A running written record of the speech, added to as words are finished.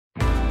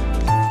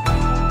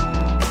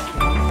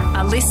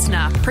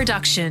listener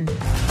production.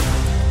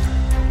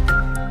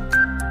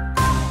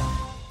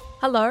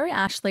 Hello,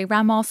 Ashley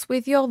Ramos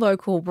with your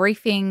local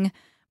briefing.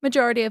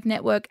 Majority of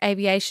network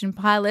aviation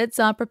pilots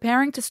are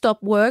preparing to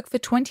stop work for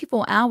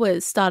 24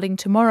 hours starting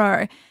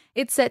tomorrow.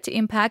 It's set to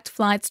impact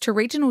flights to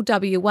regional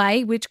WA,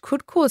 which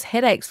could cause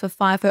headaches for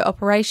FIFO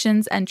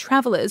operations and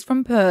travellers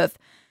from Perth.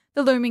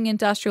 The looming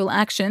industrial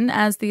action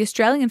as the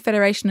Australian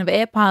Federation of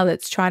Air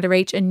Pilots try to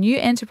reach a new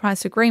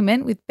enterprise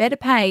agreement with better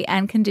pay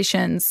and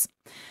conditions.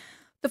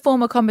 The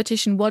former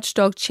competition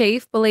watchdog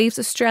chief believes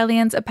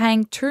Australians are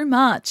paying too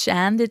much,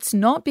 and it's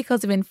not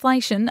because of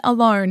inflation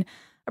alone.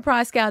 A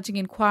price gouging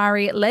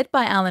inquiry led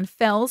by Alan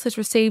Fells has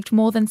received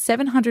more than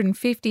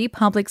 750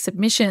 public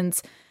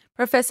submissions.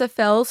 Professor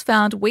Fells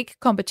found weak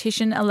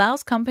competition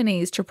allows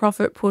companies to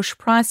profit push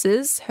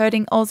prices,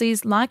 hurting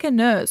Aussies like a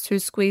nurse who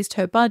squeezed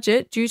her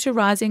budget due to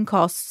rising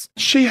costs.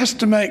 She has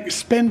to make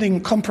spending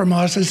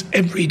compromises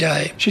every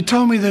day. She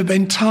told me there have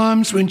been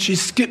times when she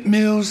skipped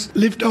meals,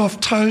 lived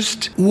off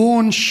toast,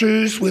 worn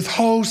shoes with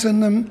holes in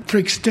them for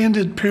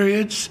extended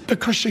periods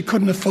because she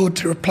couldn't afford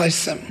to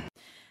replace them.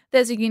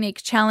 There's a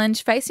unique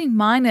challenge facing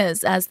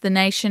miners as the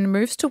nation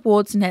moves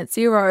towards net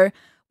zero.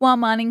 While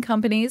mining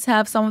companies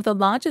have some of the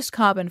largest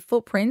carbon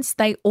footprints,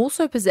 they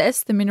also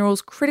possess the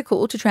minerals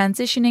critical to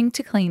transitioning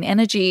to clean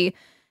energy.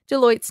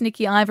 Deloitte's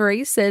Nikki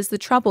Ivory says the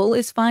trouble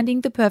is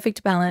finding the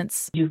perfect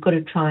balance. You've got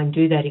to try and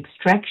do that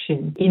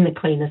extraction in the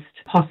cleanest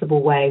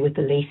possible way with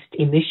the least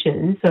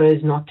emissions so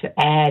as not to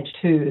add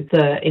to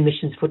the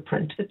emissions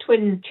footprint. The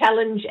twin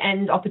challenge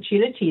and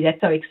opportunity that's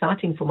so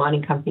exciting for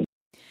mining companies.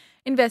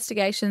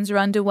 Investigations are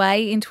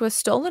underway into a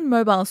stolen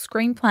mobile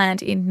screen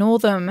plant in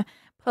Northam.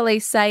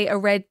 Police say a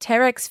red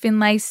Terex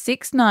Finlay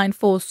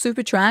 694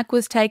 Supertrack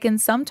was taken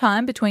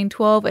sometime between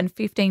 12 and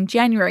 15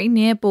 January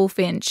near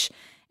Bullfinch.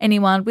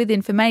 Anyone with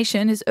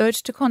information is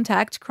urged to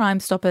contact Crime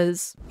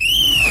Stoppers.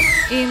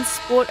 In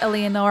sport, a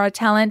Leonora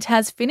talent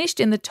has finished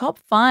in the top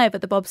 5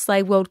 at the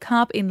Bobsleigh World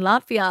Cup in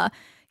Latvia.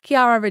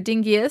 Chiara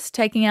Radingius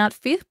taking out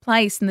 5th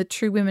place in the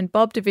True Women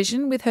Bob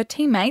division with her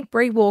teammate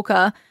Bree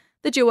Walker.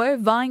 The duo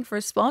vying for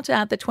a spot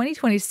at the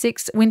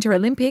 2026 Winter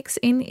Olympics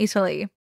in Italy.